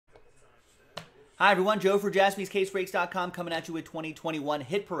Hi, everyone. Joe for JaspysCaseBreaks.com coming at you with 2021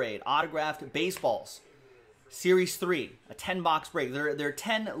 Hit Parade Autographed Baseballs. Series 3, a 10-box break. There are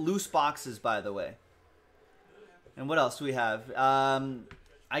 10 loose boxes, by the way. And what else do we have?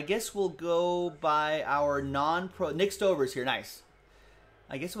 I guess we'll go by our non-pro... Nick Stover's here. Nice.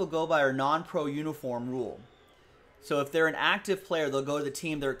 I guess we'll go by our non-pro uniform rule. So if they're an active player, they'll go to the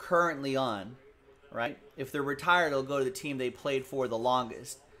team they're currently on, right? If they're retired, they'll go to the team they played for the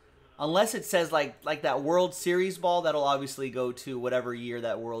longest. Unless it says like that World Series ball, that'll obviously go to whatever year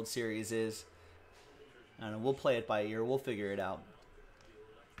that World Series is. I don't know. We'll play it by ear. We'll figure it out.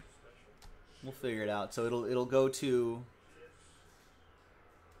 We'll figure it out. So it'll go to,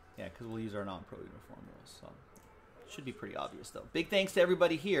 yeah, because we'll use our non-pro uniform rules. So it should be pretty obvious though. Big thanks to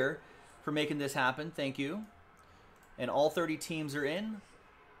everybody here for making this happen. Thank you. And all 30 teams are in.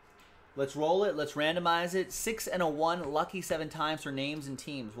 Let's roll it. Let's randomize it. 6 and a 1. Lucky 7 times for names and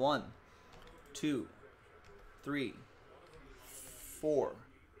teams. 1, 2, 3, 4,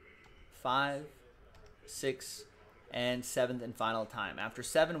 5, 6, and 7th and final time. After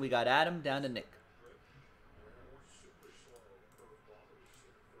 7, we got Adam down to Nick.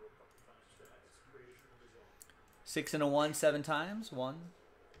 Six and a 1, 7 times. 1,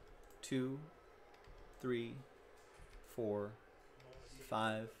 2, 3, 4,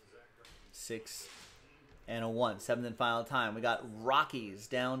 5, 6, and a 1. 7th and final time. We got Rockies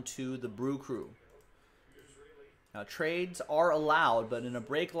down to the Brew Crew. Now, trades are allowed, but in a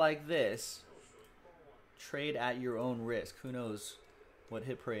break like this, trade at your own risk. Who knows what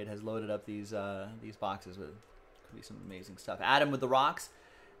Hit Parade has loaded up these boxes with. Could be some amazing stuff. Adam with the Rocks.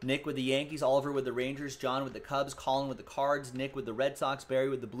 Nick with the Yankees. Oliver with the Rangers. John with the Cubs. Colin with the Cards. Nick with the Red Sox. Barry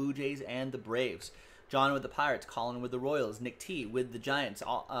with the Blue Jays and the Braves. John with the Pirates, Colin with the Royals, Nick T with the Giants,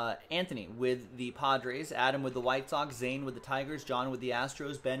 Anthony with the Padres, Adam with the White Sox, Zane with the Tigers, John with the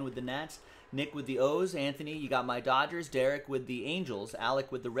Astros, Ben with the Nats, Nick with the O's, Anthony, you got my Dodgers, Derek with the Angels, Alec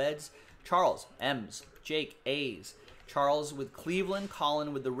with the Reds, Charles, M's, Jake, A's, Charles with Cleveland,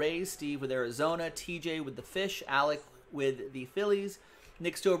 Colin with the Rays, Steve with Arizona, TJ with the Fish, Alec with the Phillies,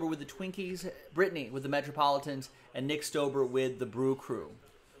 Nick Stober with the Twinkies, Brittany with the Metropolitans, and Nick Stober with the Brew Crew.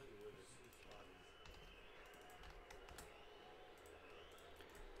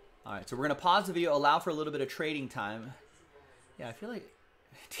 All right, so we're going to pause the video, allow for a little bit of trading time. Yeah, I feel like,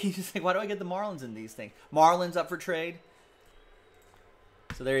 just like, why do I get the Marlins in these things? Marlins up for trade.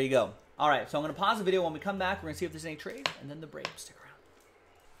 So there you go. All right, so I'm going to pause the video. When we come back, we're going to see if there's any trade, and then the break. Stick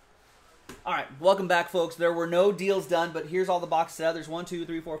around. All right, welcome back, folks. There were no deals done, but here's all the boxes out. There's 1, 2,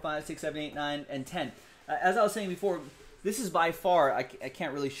 3, 4, 5, 6, 7, 8, 9, and 10. As I was saying before, this is by far, I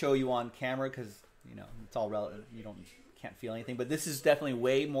can't really show you on camera because, you know, it's all relative. You can't feel anything, but this is definitely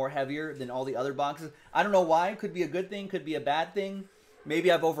way more heavier than all the other boxes. I don't know why. It could be a good thing, could be a bad thing.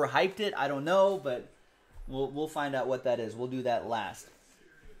 Maybe I've overhyped it. I don't know, but we'll find out what that is. We'll do that last.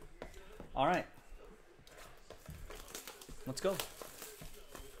 All right. Let's go.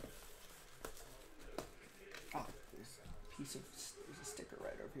 Oh, there's a sticker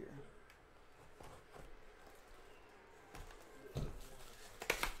right over here.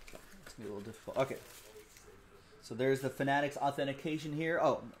 It's gonna be a little difficult. Okay. So there's the Fanatics authentication here.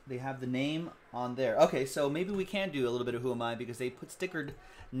 Oh, they have the name on there. Okay, so maybe we can do a little bit of Who Am I because they put stickered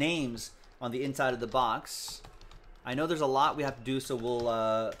names on the inside of the box. I know there's a lot we have to do, so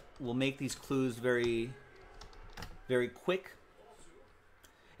we'll make these clues very, very quick.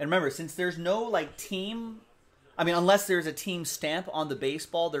 And remember, since there's no like team, I mean, unless there's a team stamp on the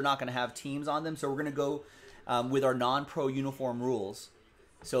baseball, they're not going to have teams on them. So we're going to go with our non-pro uniform rules.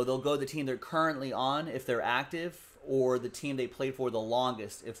 So they'll go the team they're currently on if they're active, or the team they played for the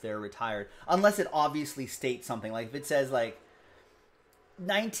longest if they're retired. Unless it obviously states something. Like if it says like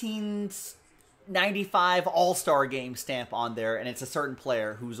 1995 All-Star Game stamp on there and it's a certain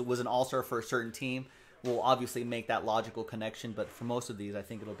player who was an All-Star for a certain team, we'll obviously make that logical connection. But for most of these, I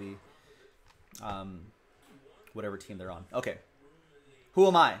think it'll be whatever team they're on. Okay. Who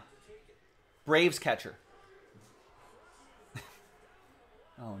am I? Braves catcher.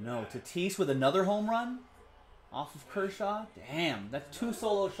 Oh no, Tatis with another home run off of Kershaw? Damn, that's 2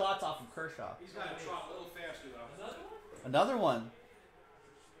 solo shots off of Kershaw. He's got to drop a little faster though. Another one.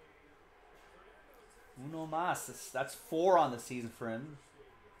 Uno más. That's 4 on the season for him.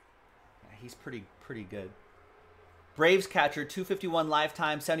 Yeah, he's pretty good. Braves catcher, 251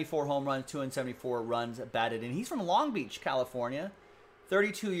 lifetime, 74 home runs, 274 runs batted in. He's from Long Beach, California,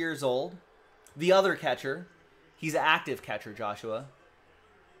 32 years old. The other catcher, he's an active catcher, Joshua.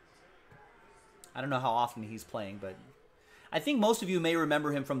 I don't know how often he's playing, but I think most of you may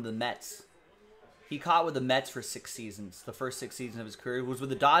remember him from the Mets. He caught with the Mets for 6 seasons. The first 6 seasons of his career. He was with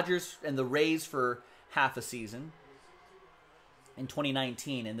the Dodgers and the Rays for half a season in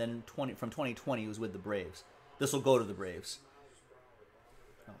 2019, and then from 2020 he was with the Braves. This will go to the Braves.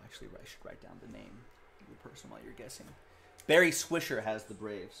 Oh, actually, I should write down the name of the person while you're guessing. Barry Swisher has the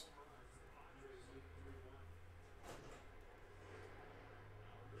Braves.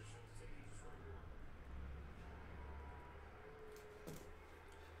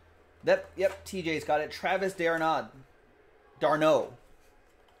 Yep, TJ's got it. Travis Darnaud. Darnaud.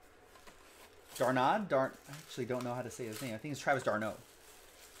 Darnaud? I actually don't know how to say his name. I think it's Travis Darnaud.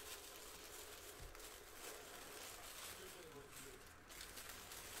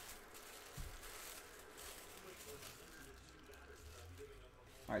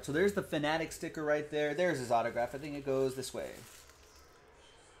 All right, so there's the Fanatic sticker right there. There's his autograph. I think it goes this way.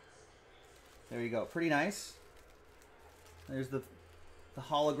 There you go. Pretty nice. There's the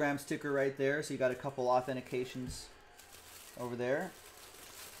hologram sticker right there. So you got a couple authentications over there.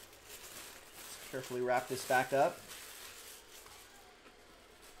 Let's carefully wrap this back up.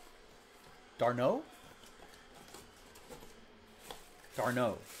 Darnaud?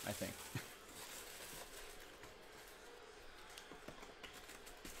 Darnaud, I think.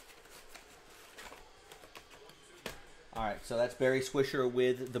 All right, so that's Barry Swisher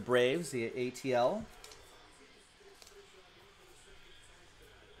with the Braves, the ATL.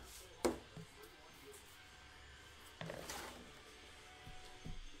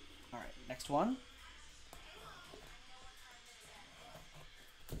 All right, next one.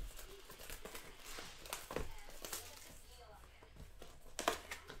 All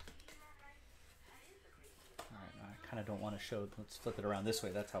right, I kind of don't want to show. Let's flip it around this way.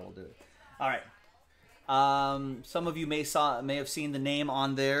 That's how we'll do it. All right. Some of you may have seen the name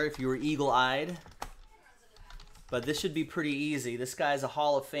on there if you were eagle-eyed, but this should be pretty easy. This guy's a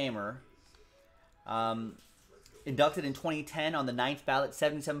Hall of Famer. Inducted in 2010 on the 9th ballot,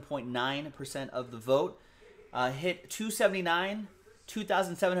 77.9% of the vote. Hit 279,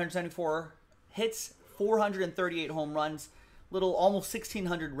 2,774 hits, 438 home runs, almost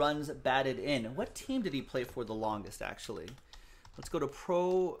 1,600 runs batted in. What team did he play for the longest, actually? Let's go to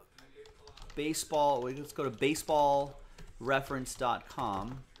Pro Baseball. Let's go to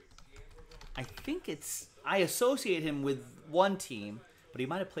baseballreference.com. I think I associate him with one team, but he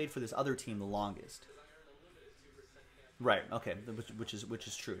might have played for this other team the longest. Right, okay, which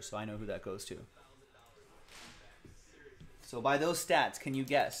is true, so I know who that goes to. So by those stats, can you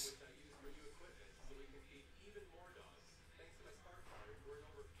guess?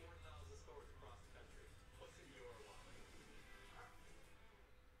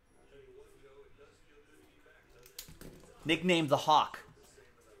 Nicknamed the Hawk.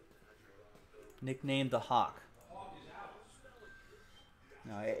 Nicknamed the Hawk.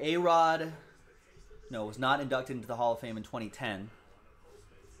 Now, A-Rod, was not inducted into the Hall of Fame in 2010.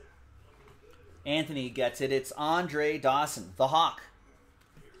 Anthony gets it. It's Andre Dawson, the Hawk.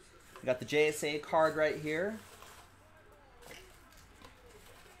 We got the JSA card right here.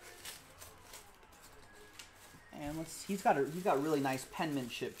 And he's got really nice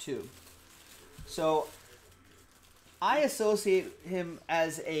penmanship too. So I associate him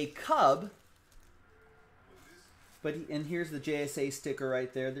as a Cub, and here's the JSA sticker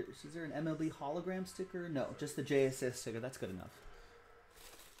right there. Is there an MLB hologram sticker? No, just the JSA sticker. That's good enough.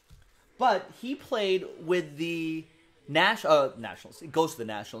 But he played with the Nationals. It goes to the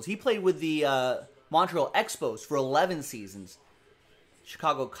Nationals. He played with the Montreal Expos for 11 seasons.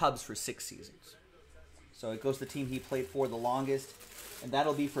 Chicago Cubs for 6 seasons. So it goes to the team he played for the longest, and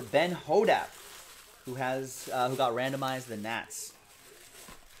that'll be for Ben Hodap, who got randomized the Nats.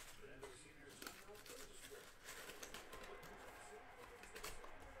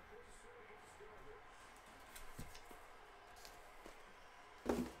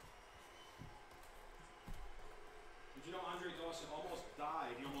 Did you know Andre Dawson almost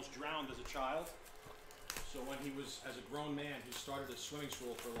died? He almost drowned as a child. So when he was, as a grown man, he started a swimming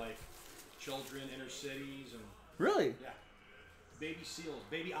school for children, inner cities, and really, yeah, baby seals,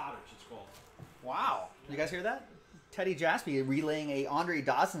 baby otters, it's called. Wow. You guys hear that? Teddy Jaspi relaying a Andre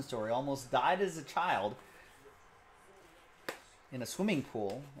Dawson story. Almost died as a child in a swimming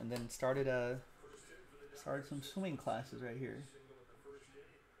pool, and then started some swimming classes right here.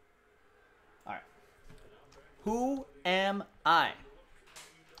 All right. Who am I?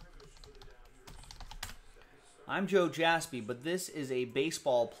 I'm Joe Jaspi, but this is a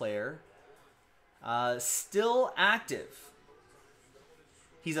baseball player, still active.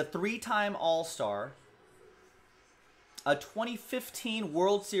 He's a 3-time All-Star, a 2015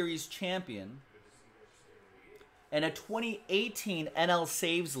 World Series champion, and a 2018 NL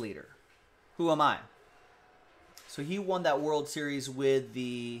Saves leader. Who am I? So he won that World Series with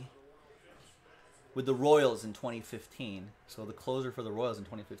the Royals in 2015. So the closer for the Royals in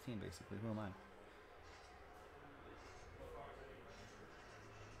 2015, basically. Who am I?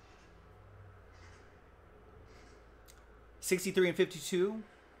 .63 and 52,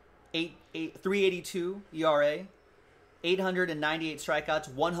 3.82 ERA, 898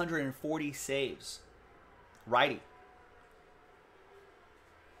 strikeouts, 140 saves. Righty.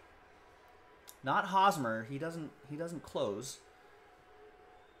 Not Hosmer. He doesn't close.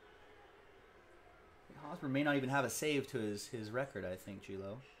 Hosmer may not even have a save to his record, I think,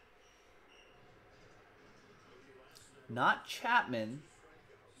 Gilo. Not Chapman.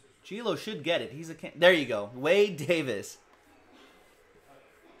 Gilo should get it. There you go. Wade Davis.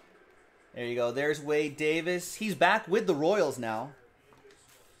 There you go. There's Wade Davis. He's back with the Royals now.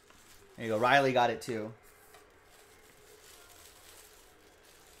 There you go. Riley got it too.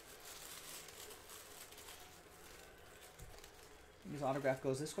 His autograph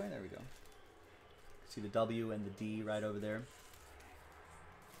goes this way. There we go. See the W and the D right over there.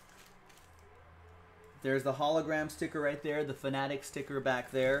 There's the hologram sticker right there. The Fanatic sticker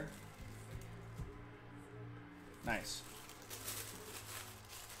back there. Nice.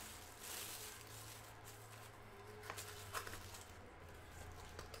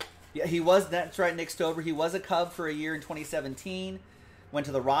 Yeah, he was. That's right, Nick Stover. He was a Cub for a year in 2017. Went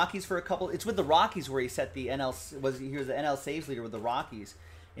to the Rockies for a couple. It's with the Rockies where he set the NL. He was the NL saves leader with the Rockies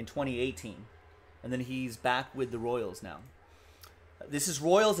in 2018, and then he's back with the Royals now. This is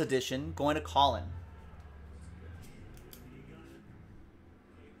Royals edition. Going to Colin.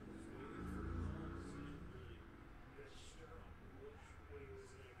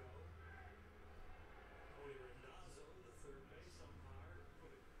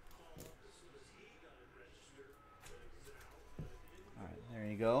 There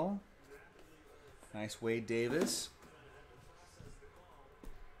you go. Nice Wade Davis.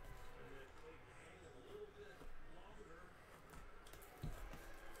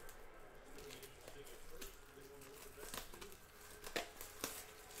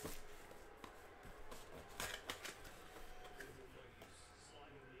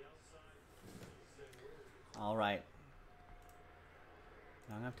 All right.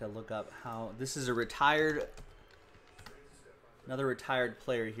 Now I'm going to have to look up how... This is a retired... Another retired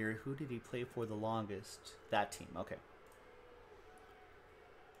player here. Who did he play for the longest? That team. Okay.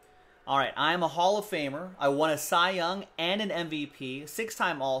 All right. I'm a Hall of Famer. I won a Cy Young and an MVP.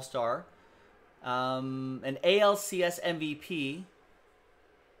 6-time All-Star. An ALCS MVP.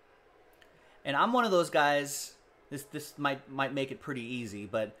 And I'm one of those guys... This might make it pretty easy,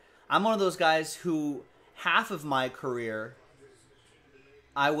 but I'm one of those guys who half of my career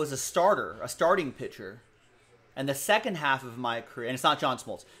I was a starting pitcher. And the second half of my career, and it's not John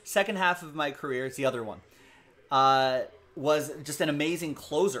Smoltz, second half of my career, it's the other one, was just an amazing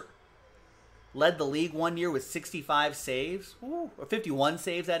closer. Led the league one year with 65 saves, or 51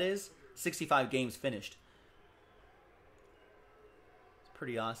 saves, that is. 65 games finished. It's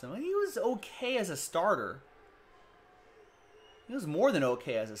pretty awesome. He was okay as a starter. He was more than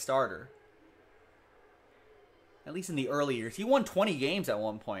okay as a starter. At least in the early years. He won 20 games at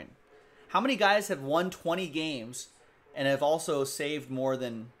one point. How many guys have won 20 games and have also saved more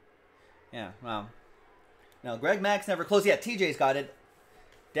than... Yeah, wow. No, Greg Mack's never closed. Yeah, TJ's got it.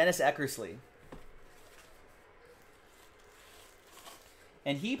 Dennis Eckersley.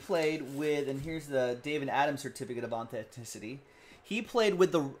 And he played with... And here's the David Adams certificate of authenticity. He played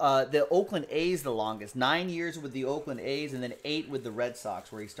with the Oakland A's the longest. 9 years with the Oakland A's and then 8 with the Red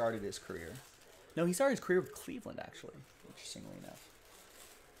Sox where he started his career. No, he started his career with Cleveland, actually. Interestingly enough.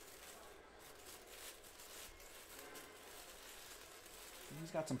 He's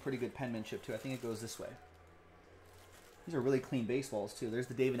got some pretty good penmanship, too. I think it goes this way. These are really clean baseballs, too. There's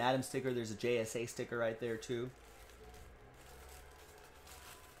the David Adams sticker. There's a JSA sticker right there, too.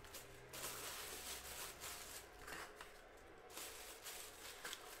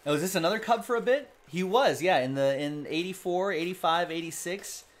 Oh, is this another Cub for a bit? He was, yeah. In 84, 85,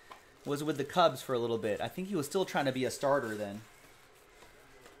 86, was with the Cubs for a little bit. I think he was still trying to be a starter then.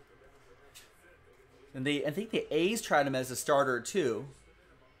 And I think the A's tried him as a starter, too.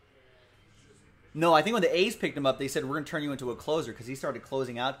 No, I think when the A's picked him up, they said, we're going to turn you into a closer because he started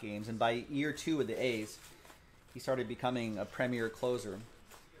closing out games. And by year 2 with the A's, he started becoming a premier closer.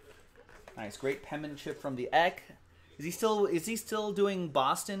 Nice. Great penmanship from the Eck. Is he still doing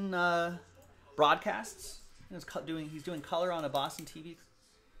Boston broadcasts? He's doing color on a Boston TV.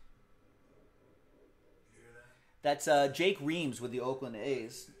 That's Jake Reams with the Oakland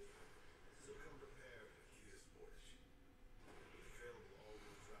A's.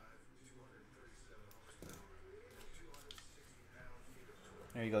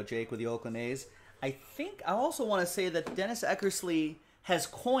 There you go, Jake, with the Oakland A's. I think I also want to say that Dennis Eckersley has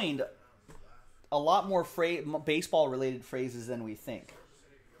coined a lot more baseball-related phrases than we think.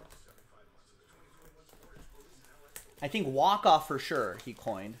 I think walk-off for sure he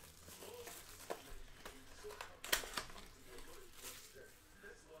coined.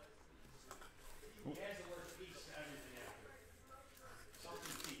 He adds the word piece to everything after.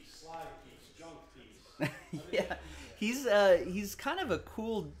 Something piece, slide piece, junk piece. Yeah, he's kind of a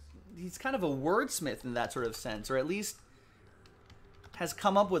cool, he's kind of a wordsmith in that sort of sense, or at least has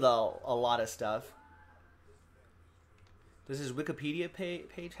come up with a lot of stuff. Does his Wikipedia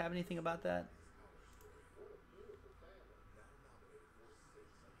page have anything about that?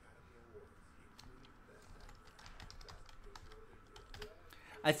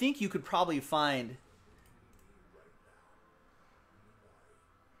 I think you could probably find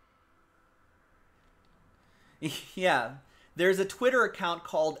yeah, there's a Twitter account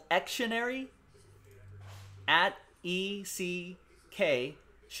called Ectionary at ECK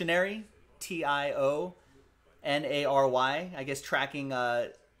Tionary TIONARY. I guess tracking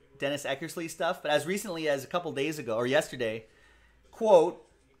Dennis Eckersley stuff. But as recently as a couple days ago or yesterday, quote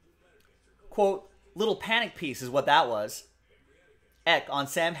little panic piece is what that was. Eck on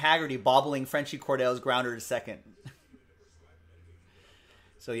Sam Haggerty bobbling Frenchie Cordell's grounder to second.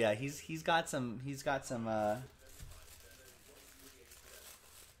 So yeah, he's got some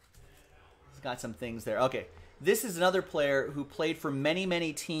things there. Okay, this is another player who played for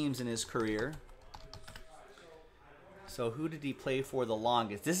many teams in his career. So who did he play for the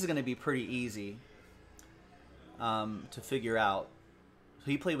longest? This is going to be pretty easy to figure out.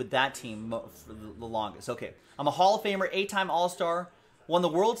 So he played with that team for the longest. Okay, I'm a Hall of Famer, 8-time All-Star, won the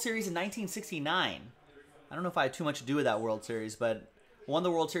World Series in 1969. I don't know if I had too much to do with that World Series, but won the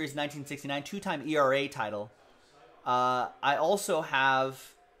World Series in 1969, 2-time ERA title. I also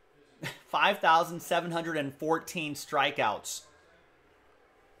have 5,714 strikeouts.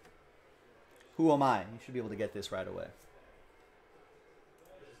 Who am I? You should be able to get this right away.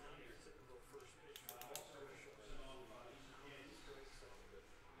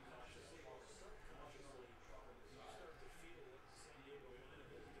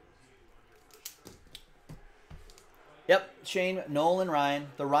 Yep, Shane, Nolan Ryan,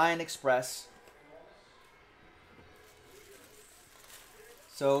 the Ryan Express.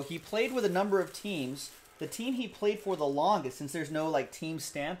 So he played with a number of teams. The team he played for the longest, since there's no like team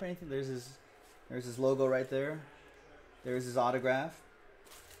stamp or anything, there's his logo right there. There's his autograph.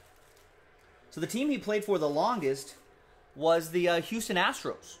 So the team he played for the longest was the Houston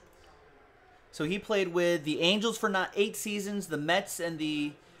Astros. So he played with the Angels for 8 seasons, the Mets and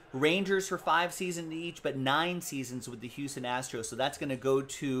the Rangers for 5 seasons each, but 9 seasons with the Houston Astros. So that's going to go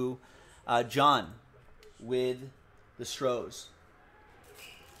to John with the Stros.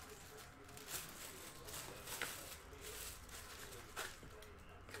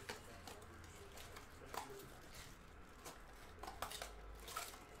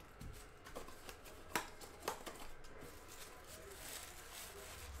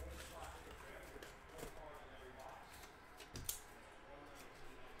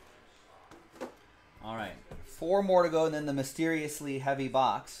 All right, 4 more to go, and then the mysteriously heavy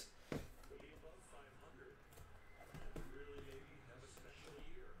box. All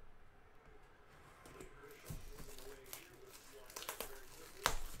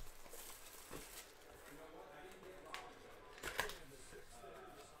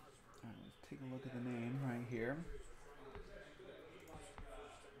right, let's take a look at the name right here.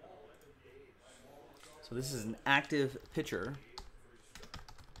 So this is an active pitcher.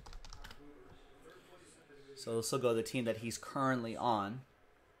 So this will go to the team that he's currently on.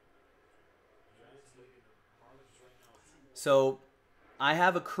 So I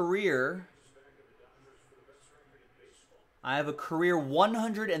have a career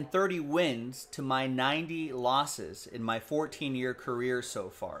 130 wins to my 90 losses in my 14-year career so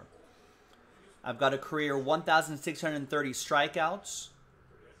far. I've got a career 1,630 strikeouts.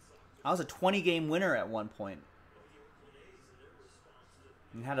 I was a 20-game winner at one point.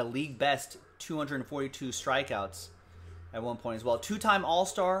 And had a league best 242 strikeouts at one point as well. 2-time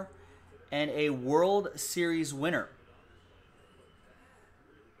All-Star and a World Series winner.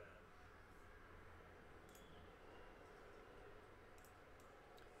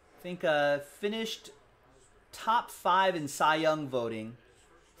 I think finished top 5 in Cy Young voting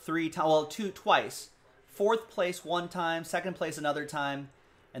 3 times. Well, twice. 4th place 1 time, 2nd place another time,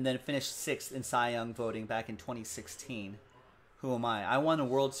 and then finished 6th in Cy Young voting back in 2016. Who am I? I won a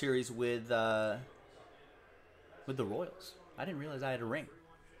World Series with the Royals. I didn't realize I had a ring.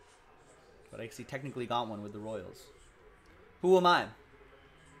 But I actually technically got one with the Royals. Who am I?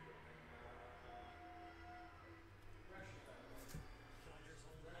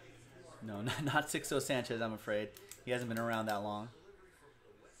 No, not Sixto Sanchez, I'm afraid. He hasn't been around that long.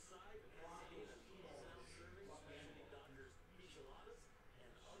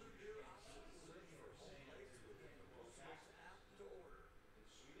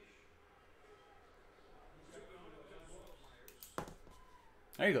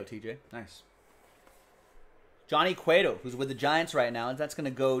 There you go, TJ. Nice. Johnny Cueto, who's with the Giants right now. That's going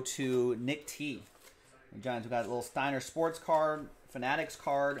to go to Nick T. The Giants, we got a little Steiner Sports card, Fanatics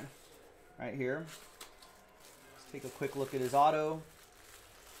card right here. Let's take a quick look at his auto.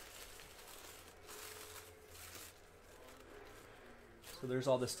 So there's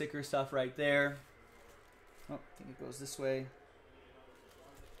all the sticker stuff right there. Oh, I think it goes this way.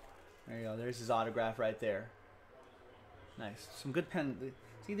 There you go. There's his autograph right there. Nice. Some good pen.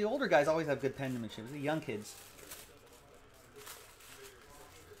 See, the older guys always have good penmanship. The young kids.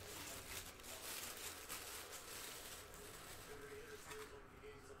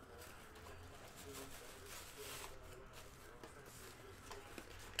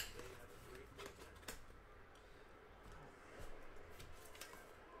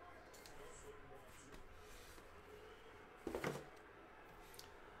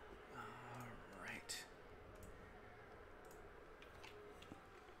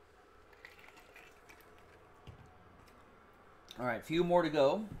 All right, a few more to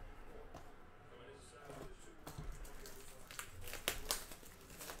go.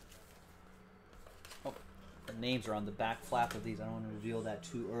 Oh, the names are on the back flap of these. I don't want to reveal that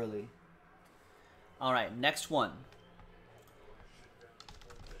too early. All right, next one.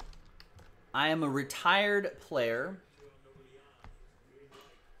 I am a retired player.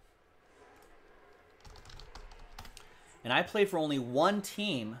 And I played for only one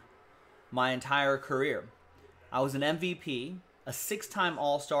team my entire career. I was an MVP, a 6-time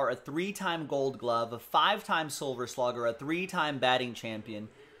All-Star, a 3-time Gold Glove, a 5-time Silver Slugger, a 3-time batting champion.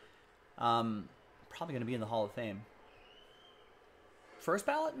 Probably going to be in the Hall of Fame. First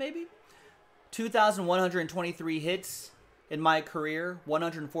ballot, maybe? 2,123 hits in my career,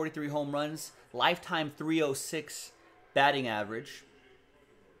 143 home runs, lifetime 306 batting average.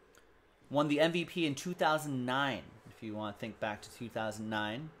 Won the MVP in 2009, if you want to think back to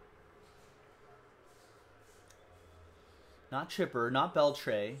 2009. Not Chipper, not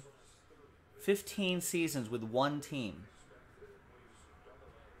Beltray. 15 seasons with one team.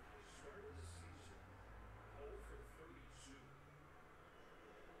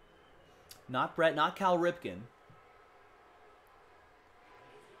 Not Brett, not Cal Ripken.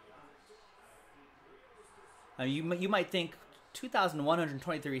 Now you might think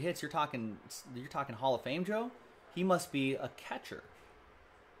 2,123 hits. You're talking Hall of Fame, Joe. He must be a catcher.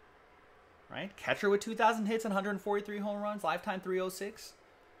 Right? Catcher with 2,000 hits and 143 home runs, lifetime 306.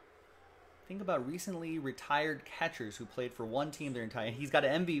 Think about recently retired catchers who played for one team their entire. He's got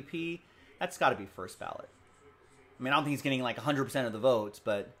an MVP. That's got to be first ballot. I mean, I don't think he's getting like 100% of the votes,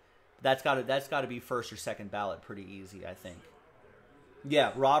 but that's got to be first or second ballot pretty easy, I think.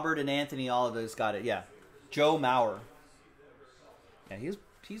 Yeah, Robert and Anthony, all of those got it. Yeah, Joe Mauer. Yeah,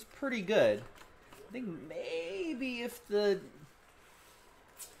 he's pretty good. I think maybe if the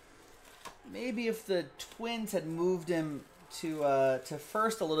Twins had moved him to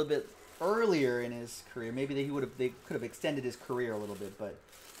first a little bit earlier in his career, maybe they could have extended his career a little bit. But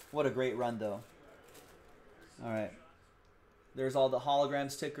what a great run, though. All right, there's all the hologram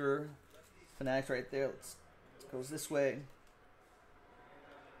sticker Fanatics right there. Let's goes this way.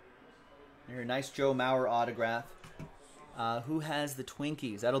 Here, nice Joe Mauer autograph. Who has the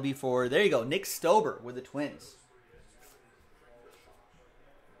Twinkies? That'll be for, there you go, Nick Stober with the Twins.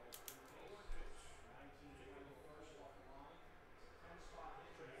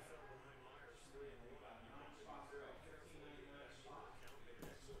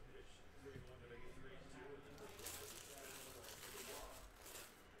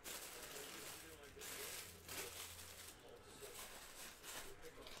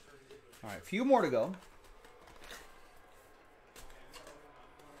 All right, a few more to go.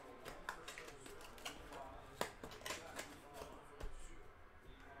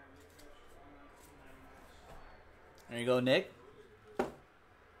 There you go, Nick.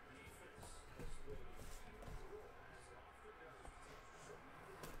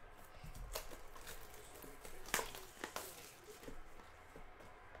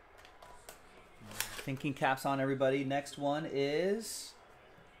 Thinking caps on, everybody. Next one is...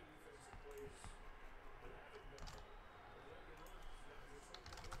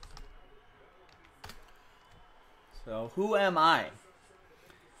 So, who am I?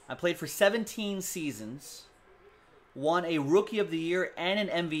 I played for 17 seasons, won a Rookie of the Year and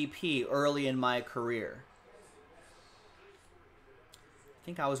an MVP early in my career. I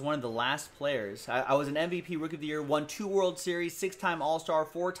think I was one of the last players. I was an MVP, Rookie of the Year, won 2 World Series, 6-time All-Star,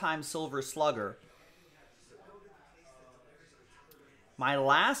 4-time Silver Slugger. My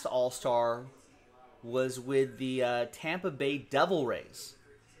last All-Star was with the Tampa Bay Devil Rays.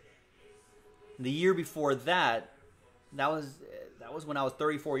 The year before that, that was when I was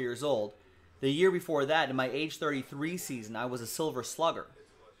 34 years old. The year before that, in my age 33 season, I was a Silver Slugger.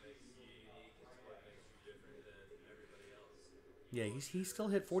 Yeah, he still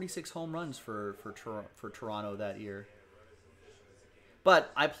hit 46 home runs for Toronto that year. But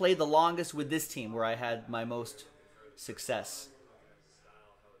I played the longest with this team, where I had my most success.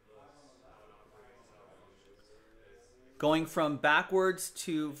 Going from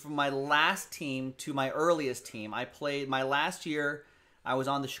my last team to my earliest team, I played my last year. I was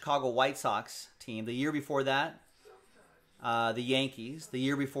on the Chicago White Sox team. The year before that, the Yankees. The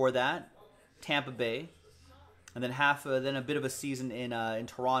year before that, Tampa Bay. And then a bit of a season in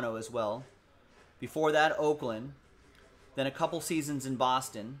Toronto as well. Before that, Oakland. Then a couple seasons in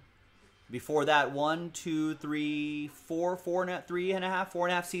Boston. Before that, 4 and a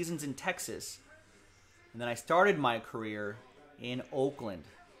half seasons in Texas. And then I started my career in Oakland.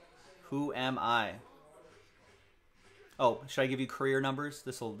 Who am I? Oh, should I give you career numbers?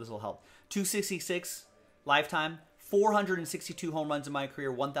 This'll help. 266 lifetime, 462 home runs in my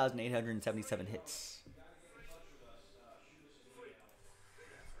career, 1,877 hits.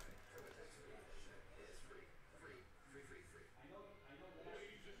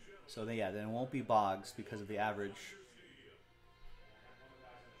 So then it won't be Boggs because of the average.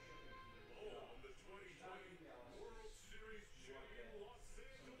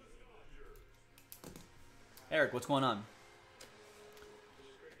 Eric, what's going on?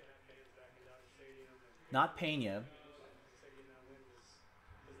 Not Pena.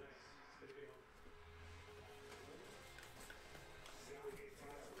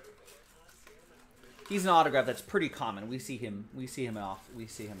 He's an autograph that's pretty common. We see him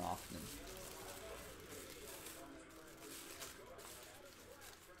often.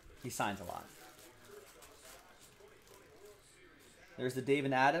 He signs a lot. There's the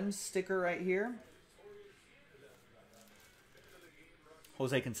David Adams sticker right here.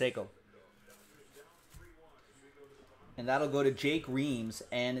 Jose Canseco. And that'll go to Jake Reams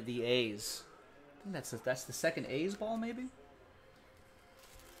and the A's. I think that's the second A's ball, maybe?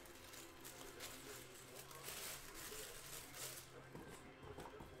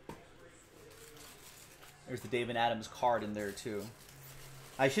 There's the David Adams card in there, too.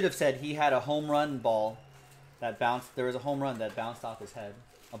 I should have said he had a home run ball that bounced. There was a home run that bounced off his head.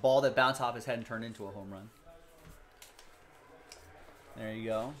 A ball that bounced off his head and turned into a home run. There you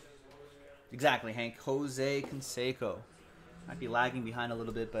go. Exactly, Hank. Jose Canseco. Might be lagging behind a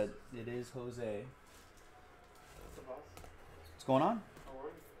little bit, but it is Jose. What's going on? How are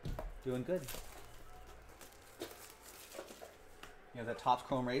you? Doing good. You have that Topps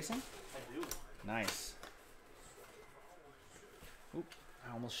Chrome Racing? I do. Nice. Oop,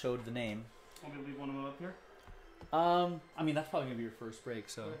 I almost showed the name. Want me to leave one of them up here? I mean, that's probably going to be your first break,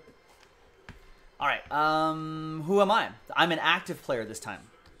 so... All right, who am I? I'm an active player this time.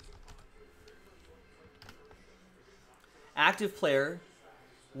 Active player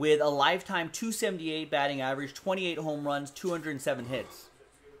with a lifetime 278 batting average, 28 home runs, 207 hits,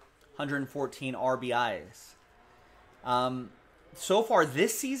 114 RBIs. So far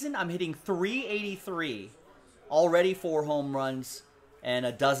this season, I'm hitting 383, already 4 home runs, and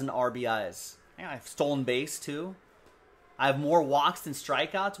a dozen RBIs. And I've stolen base, too. I have more walks than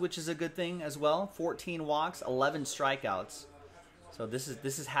strikeouts, which is a good thing as well. 14 walks, 11 strikeouts. So this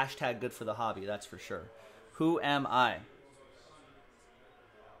is hashtag good for the hobby, that's for sure. Who am I?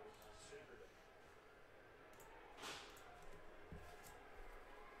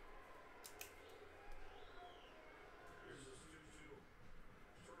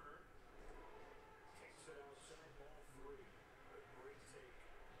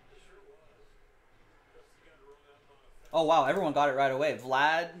 Oh, wow, everyone got it right away.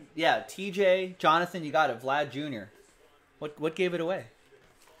 Vlad, yeah, TJ, Jonathan, you got it. Vlad Jr. What gave it away?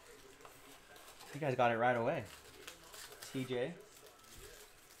 You guys got it right away. TJ.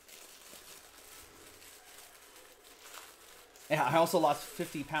 Yeah, I also lost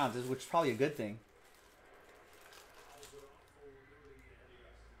 50 pounds, which is probably a good thing.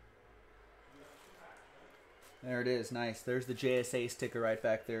 There it is, nice. There's the JSA sticker right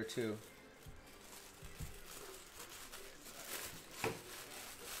back there, too.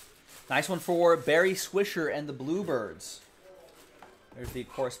 Nice one for Barry Swisher and the Bluebirds. There's the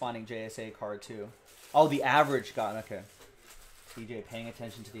corresponding JSA card, too. Oh, the average got, okay. TJ paying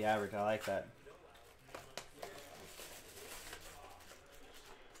attention to the average. I like that.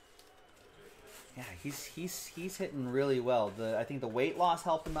 Yeah, he's hitting really well. I think the weight loss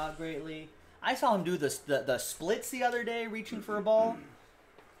helped him out greatly. I saw him do the splits the other day, reaching for a ball.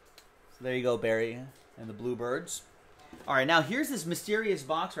 So there you go, Barry and the Bluebirds. All right, now here's this mysterious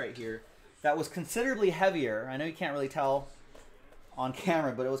box right here that was considerably heavier. I know you can't really tell on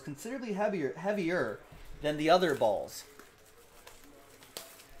camera, but it was considerably heavier than the other balls.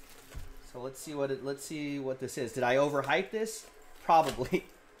 So let's see what this is. Did I overhype this? Probably.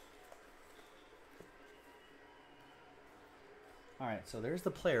 All right, so there's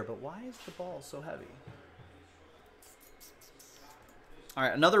the player, but why is the ball so heavy? All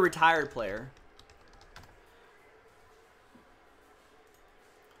right, another retired player.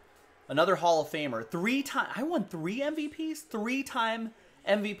 Another Hall of Famer. I won 3 MVPs. 3-time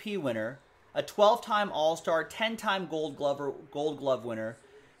MVP winner. A 12-time All-Star. 10-time Gold Glove winner.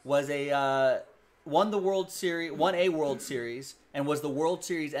 Won a World Series, and was the World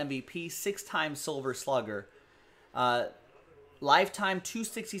Series MVP. 6-time Silver Slugger. Lifetime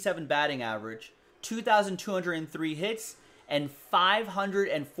 267 batting average. 2,203 hits. And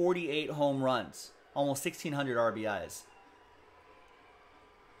 548 home runs. Almost 1,600 RBIs.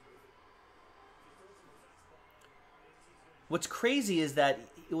 What's crazy is that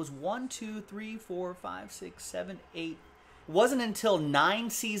it was 1, 2, 3, 4, 5, 6, 7, 8. It wasn't until 9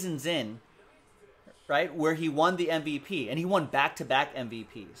 seasons in, right, where he won the MVP. And he won back-to-back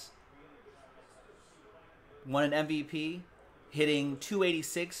MVPs. Won an MVP, hitting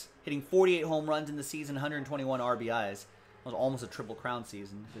 286, hitting 48 home runs in the season, 121 RBIs. It was almost a Triple Crown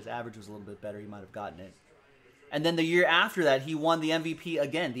season. If his average was a little bit better, he might have gotten it. And then the year after that, he won the MVP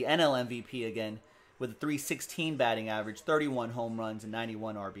again, the NL MVP again, with a 316 batting average, 31 home runs, and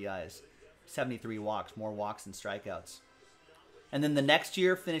 91 RBIs. 73 walks, more walks than strikeouts. And then the next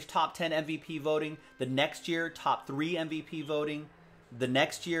year, finished top 10 MVP voting. The next year, top 3 MVP voting. The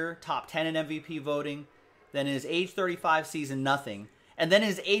next year, top 10 in MVP voting. Then in his age 35 season, nothing. And then in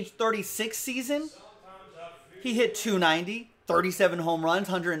his age 36 season, he hit 290, 37 home runs,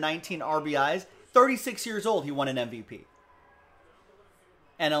 119 RBIs. 36 years old, he won an MVP.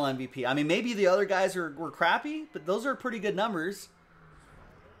 NL MVP. I mean, maybe the other guys were crappy, but those are pretty good numbers.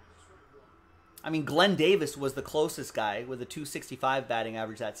 I mean, Glenn Davis was the closest guy with a 265 batting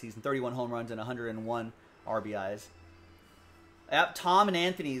average that season, 31 home runs and 101 RBIs. Yep, Tom and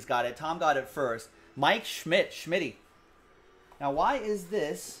Anthony's got it. Tom got it first. Mike Schmitty. Now, why is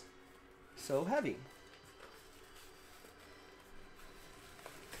this so heavy?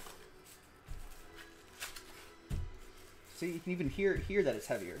 See, you can even hear that it's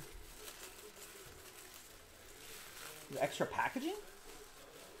heavier. The extra packaging?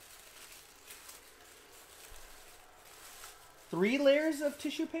 3 layers of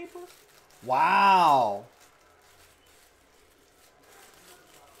tissue paper? Wow.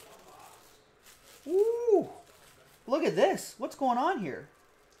 Ooh. Look at this. What's going on here?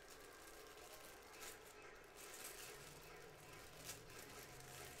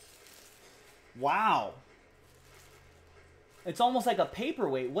 Wow. It's almost like a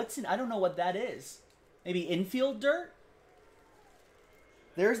paperweight. What's in? I don't know what that is. Maybe infield dirt?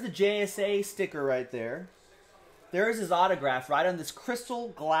 There's the JSA sticker right there. There's his autograph right on this crystal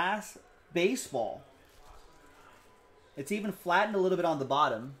glass baseball. It's even flattened a little bit on the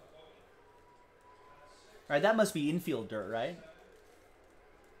bottom. All right, that must be infield dirt, right?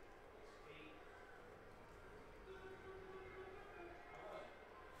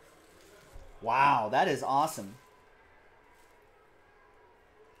 Wow, that is awesome.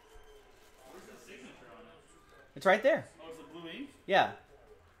 Where's the signature on it? It's right there. Oh, it's the blue ink? Yeah.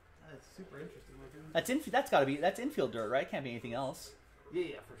 That's super interesting looking. That's infield dirt, right? Can't be anything else.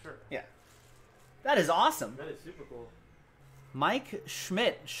 Yeah, for sure. Yeah. That is awesome. That is super cool. Mike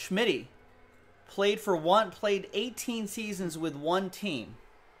Schmitty played 18 seasons with one team.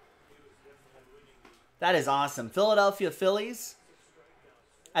 That is awesome. Philadelphia Phillies.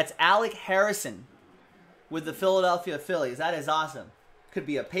 That's Alec Harrison with the Philadelphia Phillies. That is awesome. Could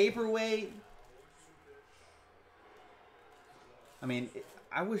be a paperweight. I mean,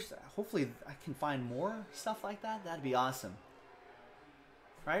 hopefully I can find more stuff like that. That'd be awesome.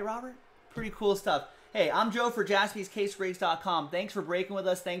 Right, Robert? Pretty cool stuff. Hey, I'm Joe for JaspysCaseBreaks.com. Thanks for breaking with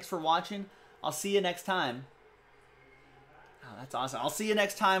us. Thanks for watching. I'll see you next time. Oh, that's awesome. I'll see you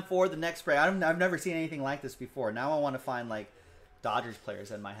next time for the next break. I've never seen anything like this before. Now I want to find, like, Dodgers players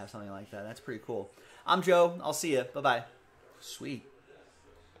that might have something like that. That's pretty cool. I'm Joe. I'll see you. Bye-bye. Sweet.